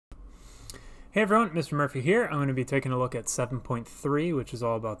Hey everyone, Mr. Murphy here. I'm going to be taking a look at 7.3, which is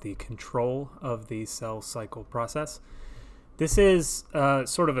all about the control of the cell cycle process. This is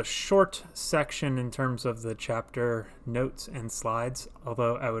sort of a short section in terms of the chapter notes and slides,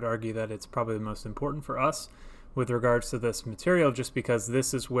 although I would argue that it's probably the most important for us with regards to this material, just because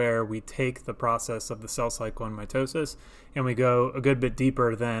this is where we take the process of the cell cycle and mitosis and we go a good bit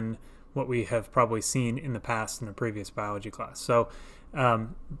deeper than what we have probably seen in the past in a previous biology class. So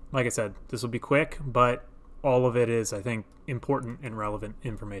like I said, this will be quick, but all of it is, I think, important and relevant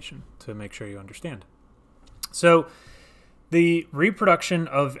information to make sure you understand. So the reproduction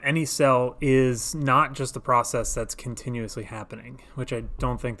of any cell is not just a process that's continuously happening, which I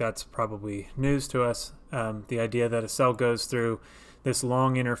don't think that's probably news to us. The idea that a cell goes through this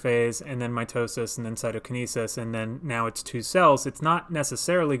long interphase and then mitosis and then cytokinesis and then now it's two cells, it's not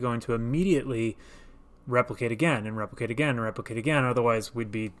necessarily going to immediately replicate again and replicate again and replicate again. Otherwise,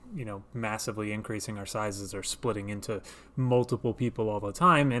 we'd be, massively increasing our sizes or splitting into multiple people all the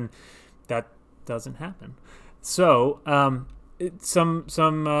time, and that doesn't happen. So,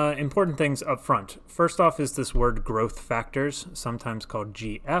 some important things up front. First off is this word growth factors, sometimes called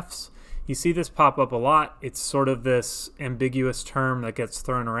GFs. You see this pop up a lot. It's sort of this ambiguous term that gets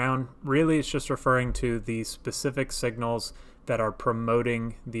thrown around. Really, it's just referring to the specific signals that are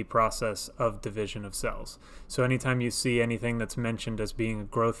promoting the process of division of cells. So anytime you see anything that's mentioned as being a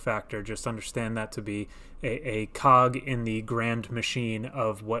growth factor, just understand that to be a cog in the grand machine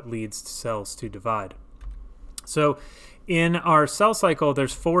of what leads cells to divide. So in our cell cycle,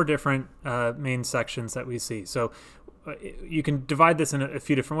 there's four different main sections that we see. So you can divide this in a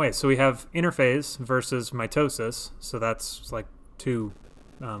few different ways. So we have interphase versus mitosis. So that's like two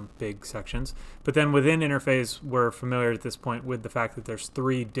big sections. But then within interphase, we're familiar at this point with the fact that there's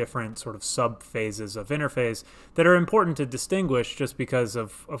three different sort of sub-phases of interphase that are important to distinguish just because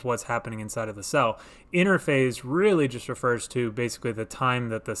of what's happening inside of the cell. Interphase really just refers to basically the time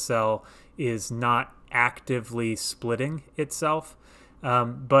that the cell is not actively splitting itself.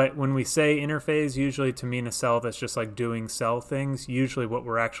 But when we say interphase, usually to mean a cell that's just like doing cell things, usually what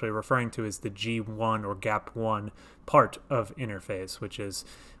we're actually referring to is the G1 or GAP1 part of interphase, which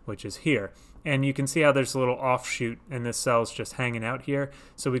is here. And you can see how there's a little offshoot and this cell's just hanging out here.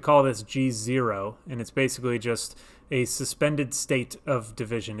 So we call this G0, and it's basically just a suspended state of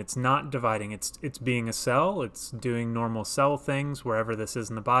division. It's not dividing, it's being a cell, it's doing normal cell things wherever this is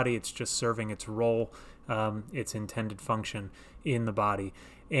in the body, it's just serving its role, its intended function in the body.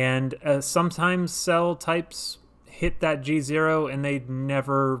 And sometimes cell types hit that G0 and they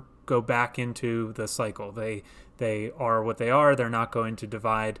never go back into the cycle. They are what they are. They're not going to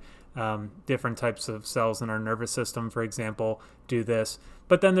divide. Different types of cells in our nervous system, for example, do this.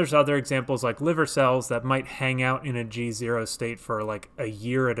 But then there's other examples like liver cells that might hang out in a G0 state for like a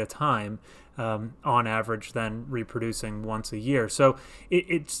year at a time, on average, then reproducing once a year. So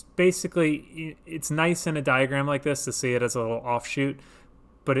it's basically, it's nice in a diagram like this to see it as a little offshoot,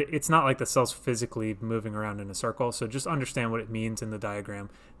 but it's not like the cell's physically moving around in a circle. So just understand what it means in the diagram,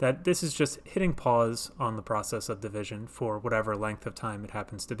 that this is just hitting pause on the process of division for whatever length of time it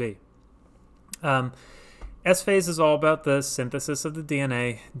happens to be. S phase is all about the synthesis of the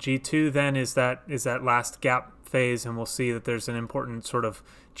DNA. G2 then is that last gap phase, and we'll see that there's an important sort of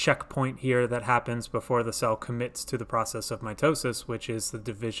checkpoint here that happens before the cell commits to the process of mitosis, which is the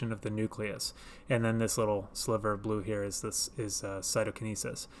division of the nucleus. And then this little sliver of blue here is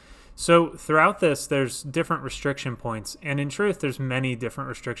cytokinesis. So throughout this, there's different restriction points, and in truth, there's many different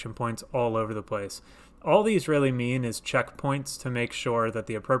restriction points all over the place. All these really mean is checkpoints to make sure that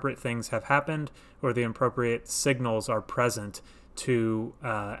the appropriate things have happened or the appropriate signals are present to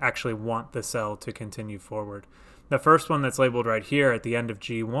actually want the cell to continue forward. The first one that's labeled right here at the end of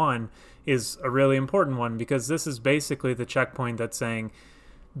G1 is a really important one because this is basically the checkpoint that's saying,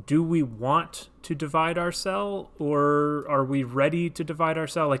 do we want to divide our cell, or are we ready to divide our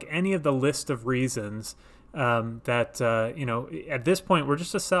cell? Like any of the list of reasons at this point, we're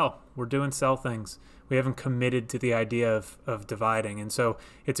just a cell. We're doing cell things. We haven't committed to the idea of dividing. And so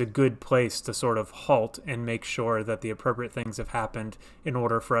it's a good place to sort of halt and make sure that the appropriate things have happened in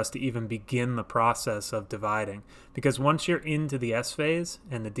order for us to even begin the process of dividing. Because once you're into the S phase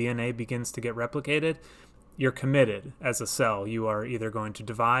and the DNA begins to get replicated, you're committed as a cell. You are either going to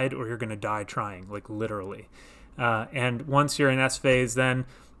divide or you're going to die trying, like literally. And once you're in S phase, then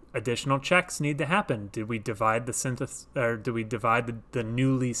additional checks need to happen. Did we divide the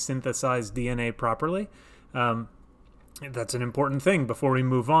newly synthesized DNA properly? That's an important thing before we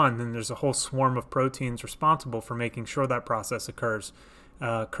move on. Then there's a whole swarm of proteins responsible for making sure that process occurs.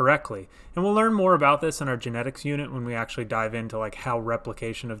 correctly. And we'll learn more about this in our genetics unit when we actually dive into like how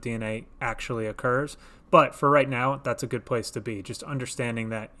replication of DNA actually occurs. But for right now, that's a good place to be. Just understanding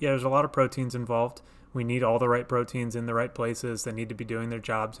that, yeah, there's a lot of proteins involved. We need all the right proteins in the right places. They need to be doing their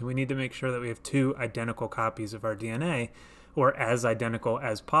jobs. And we need to make sure that we have 2 identical copies of our DNA, or as identical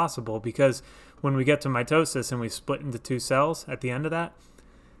as possible, because when we get to mitosis and we split into 2 cells at the end of that,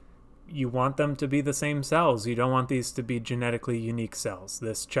 you want them to be the same cells. You don't want these to be genetically unique cells.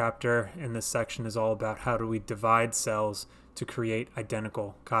 This chapter and this section is all about how do we divide cells to create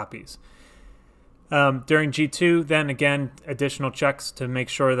identical copies. During G2, then again, additional checks to make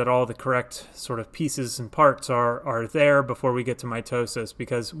sure that all the correct sort of pieces and parts are there before we get to mitosis,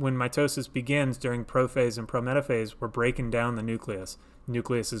 because when mitosis begins during prophase and prometaphase, we're breaking down the nucleus.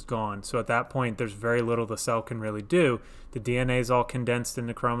 Nucleus is gone. So at that point, there's very little the cell can really do. The DNA is all condensed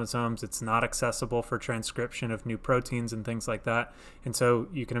into chromosomes. It's not accessible for transcription of new proteins and things like that. And so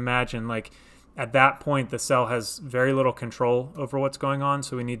you can imagine, like, at that point, the cell has very little control over what's going on.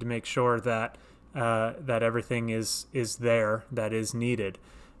 So we need to make sure that that everything is there that is needed.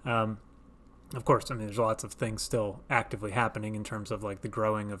 Of course, I mean, there's lots of things still actively happening in terms of like the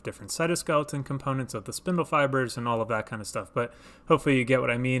growing of different cytoskeleton components of the spindle fibers and all of that kind of stuff. But hopefully you get what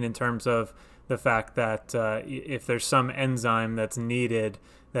I mean in terms of the fact that if there's some enzyme that's needed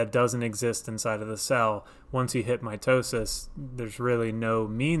that doesn't exist inside of the cell, once you hit mitosis, there's really no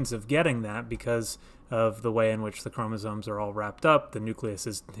means of getting that because of the way in which the chromosomes are all wrapped up. The nucleus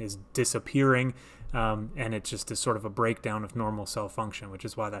is disappearing, and it just is sort of a breakdown of normal cell function, which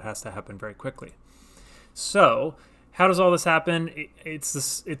is why that has to happen very quickly. So how does all this happen? It's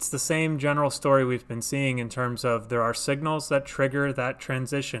the same general story we've been seeing in terms of there are signals that trigger that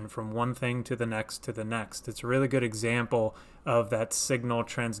transition from one thing to the next to the next. It's a really good example of that signal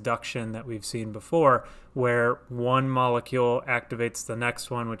transduction that we've seen before, where one molecule activates the next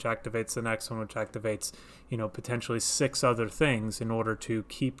one, which activates the next one, which activates, potentially 6 other things in order to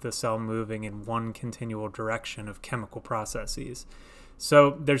keep the cell moving in one continual direction of chemical processes.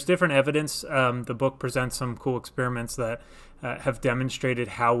 So there's different evidence. The book presents some cool experiments that have demonstrated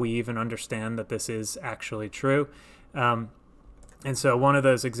how we even understand that this is actually true. And so one of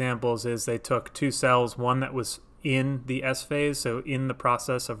those examples is they took 2 cells, one that was in the S phase, so in the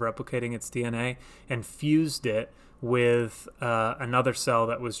process of replicating its DNA, and fused it with another cell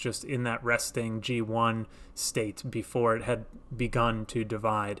that was just in that resting G1 state before it had begun to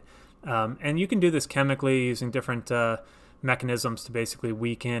divide. And you can do this chemically using different mechanisms to basically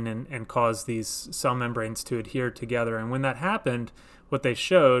weaken and cause these cell membranes to adhere together. And when that happened, what they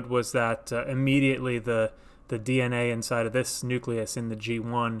showed was that immediately the DNA inside of this nucleus in the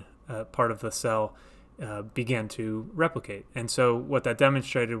G1 part of the cell began to replicate. And so what that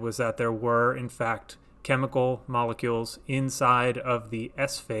demonstrated was that there were, in fact, chemical molecules inside of the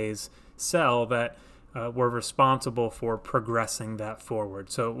S phase cell that were responsible for progressing that forward.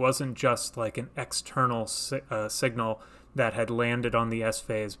 So it wasn't just like an external signal that had landed on the S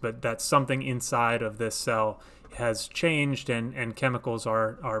phase, but that something inside of this cell has changed and chemicals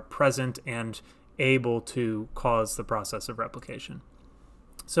are present and able to cause the process of replication.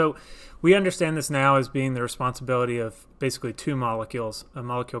 So we understand this now as being the responsibility of basically 2 molecules, a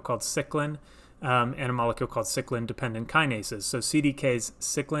molecule called cyclin and a molecule called cyclin-dependent kinases. So CDK is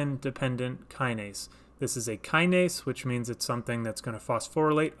cyclin-dependent kinase. This is a kinase, which means it's something that's going to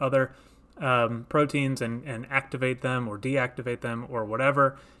phosphorylate other proteins and activate them or deactivate them or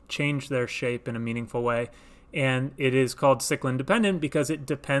whatever, change their shape in a meaningful way. And it is called cyclin-dependent because it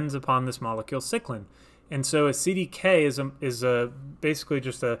depends upon this molecule cyclin. And so a CDK is basically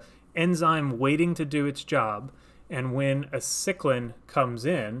just an enzyme waiting to do its job. And when a cyclin comes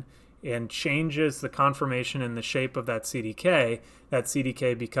in and changes the conformation and the shape of that CDK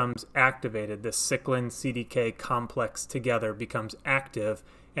becomes activated. The cyclin-CDK complex together becomes active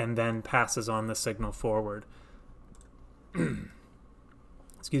and then passes on the signal forward.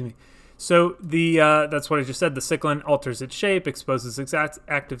 Excuse me. So that's what I just said. The cyclin alters its shape, exposes its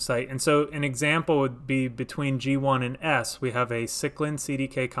active site. And so an example would be between G1 and S, we have a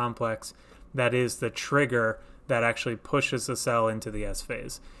cyclin-CDK complex that is the trigger that actually pushes the cell into the S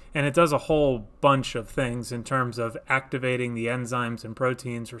phase. And it does a whole bunch of things in terms of activating the enzymes and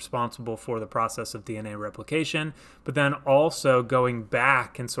proteins responsible for the process of DNA replication, but then also going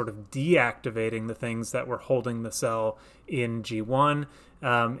back and sort of deactivating the things that were holding the cell in G1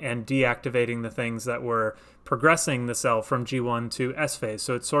 and deactivating the things that were progressing the cell from G1 to S phase.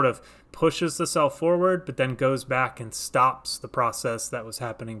 So it sort of pushes the cell forward, but then goes back and stops the process that was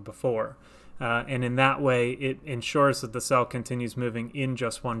happening before. And in that way, it ensures that the cell continues moving in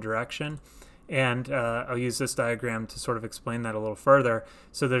just one direction. And I'll use this diagram to sort of explain that a little further.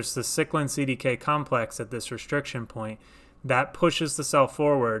 So there's the cyclin CDK complex at this restriction point that pushes the cell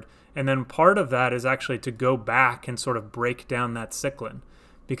forward, and then part of that is actually to go back and sort of break down that cyclin.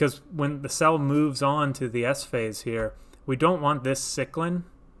 Because when the cell moves on to the S phase here, we don't want this cyclin,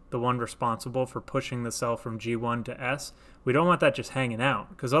 the one responsible for pushing the cell from G1 to S, we don't want that just hanging out,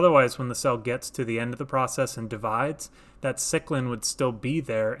 because otherwise when the cell gets to the end of the process and divides, that cyclin would still be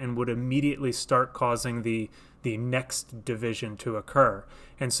there and would immediately start causing the next division to occur.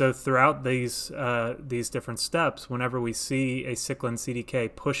 And so throughout these different steps, whenever we see a cyclin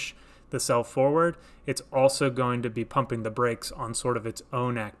CDK push the cell forward, it's also going to be pumping the brakes on sort of its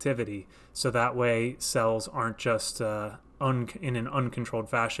own activity. So that way cells aren't just in an uncontrolled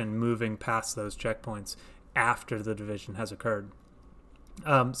fashion moving past those checkpoints after the division has occurred.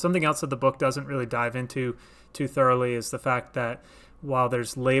 Something else that the book doesn't really dive into too thoroughly is the fact that while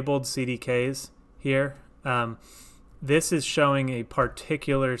there's labeled CDKs here, this is showing a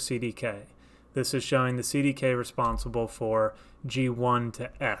particular CDK. This is showing the CDK responsible for G1 to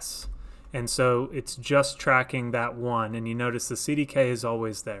S. And so it's just tracking that one, and you notice the CDK is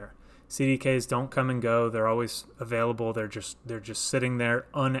always there. CDKs don't come and go, they're always available, they're just sitting there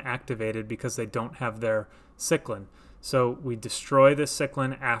unactivated because they don't have their cyclin. So we destroy this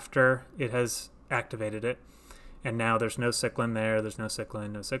cyclin after it has activated it, and now there's no cyclin there, there's no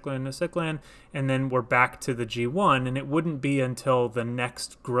cyclin, no cyclin, no cyclin, and then we're back to the G1, and it wouldn't be until the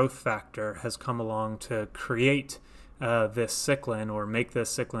next growth factor has come along to create this cyclin or make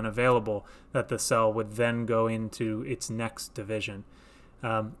this cyclin available that the cell would then go into its next division.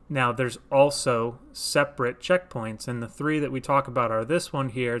 Now there's also separate checkpoints, and the three that we talk about are this one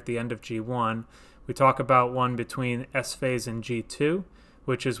here at the end of G1. We talk about one between S phase and G2,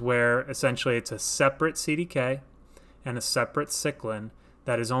 which is where essentially it's a separate CDK and a separate cyclin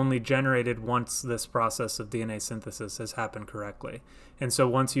that is only generated once this process of DNA synthesis has happened correctly. And so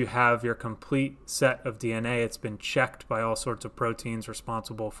once you have your complete set of DNA, it's been checked by all sorts of proteins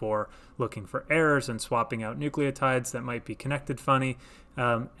responsible for looking for errors and swapping out nucleotides that might be connected funny.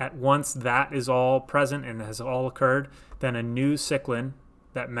 At once that is all present and has all occurred, then a new cyclin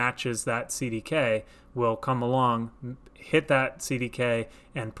that matches that CDK will come along, hit that CDK,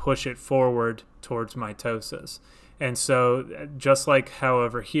 and push it forward towards mitosis. And so just like how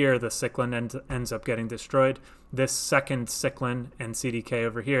over here the cyclin ends up getting destroyed, this second cyclin and CDK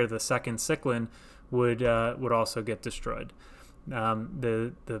over here, the second cyclin, would also get destroyed.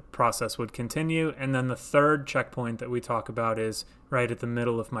 The process would continue, and then the third checkpoint that we talk about is right at the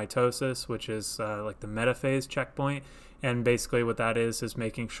middle of mitosis, which is like the metaphase checkpoint. And basically what that is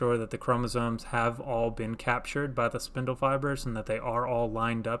making sure that the chromosomes have all been captured by the spindle fibers and that they are all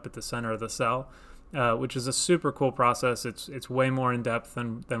lined up at the center of the cell, which is a super cool process. It's way more in depth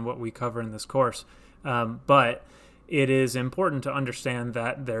than what we cover in this course. But it is important to understand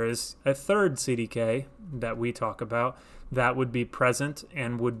that there is a third CDK that we talk about that would be present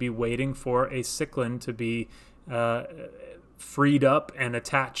and would be waiting for a cyclin to be freed up and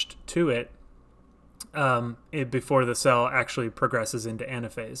attached to it before the cell actually progresses into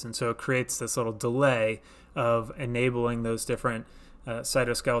anaphase. And so it creates this little delay of enabling those different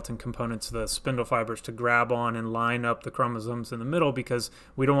cytoskeleton components of the spindle fibers to grab on and line up the chromosomes in the middle, because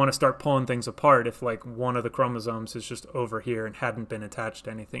we don't want to start pulling things apart if like one of the chromosomes is just over here and hadn't been attached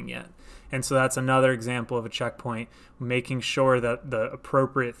to anything yet. And so that's another example of a checkpoint, making sure that the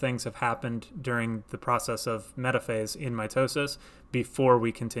appropriate things have happened during the process of metaphase in mitosis before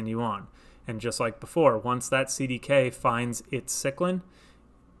we continue on. And just like before, once that CDK finds its cyclin,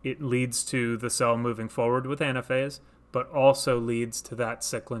 it leads to the cell moving forward with anaphase, but also leads to that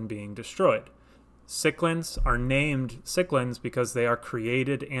cyclin being destroyed. Cyclins are named cyclins because they are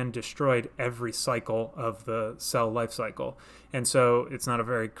created and destroyed every cycle of the cell life cycle. And so it's not a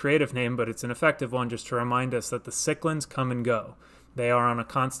very creative name, but it's an effective one just to remind us that the cyclins come and go. They are on a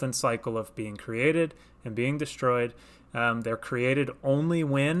constant cycle of being created and being destroyed. They're created only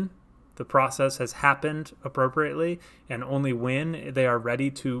when the process has happened appropriately and only when they are ready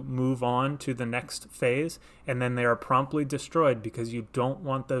to move on to the next phase, and then they are promptly destroyed because you don't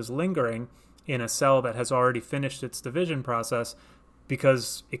want those lingering in a cell that has already finished its division process,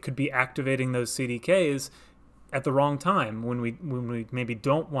 because it could be activating those CDKs at the wrong time when we maybe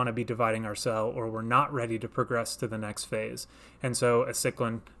don't want to be dividing our cell, or we're not ready to progress to the next phase. And so a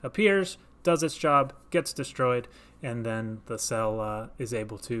cyclin appears, does its job, gets destroyed, and then the cell is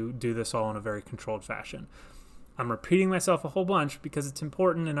able to do this all in a very controlled fashion. I'm repeating myself a whole bunch because it's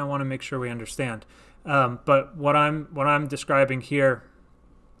important and I want to make sure we understand. But what I'm describing here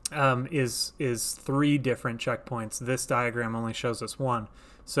is 3 different checkpoints. This diagram only shows us 1.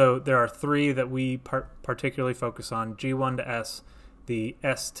 So there are 3 that we particularly focus on: G1 to S, the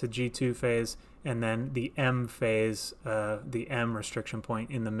S to G2 phase, and then the M phase, the M restriction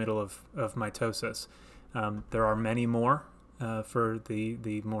point in the middle of mitosis. There are many more for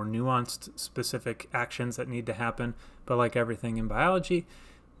the more nuanced specific actions that need to happen, but like everything in biology,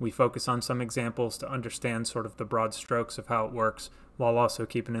 we focus on some examples to understand sort of the broad strokes of how it works, while also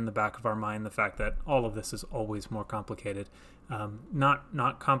keeping in the back of our mind the fact that all of this is always more complicated.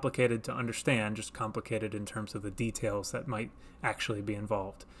 Not complicated to understand, just complicated in terms of the details that might actually be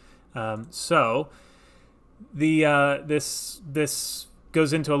involved. So this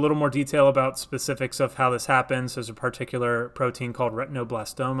goes into a little more detail about specifics of how this happens. There's a particular protein called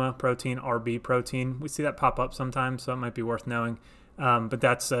retinoblastoma protein, RB protein. We see that pop up sometimes, so it might be worth knowing. But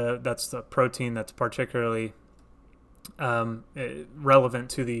that's the protein that's particularly relevant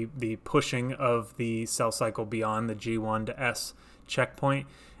to the pushing of the cell cycle beyond the G1 to S checkpoint.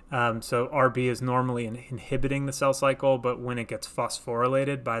 So RB is normally inhibiting the cell cycle, but when it gets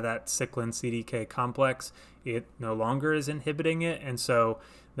phosphorylated by that cyclin CDK complex, it no longer is inhibiting it, and so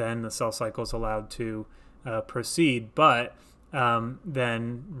then the cell cycle is allowed to proceed. But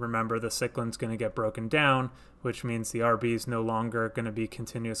then remember, the cyclin's going to get broken down, which means the RB is no longer going to be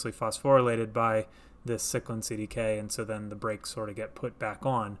continuously phosphorylated by this cyclin CDK, and so then the brakes sort of get put back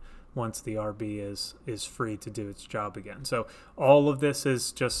on once the RB is free to do its job again. So all of this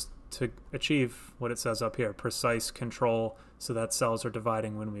is just to achieve what it says up here: precise control, so that cells are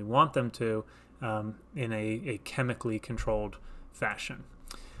dividing when we want them to, in a chemically controlled fashion.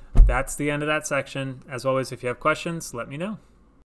 That's the end of that section. As always, if you have questions, let me know.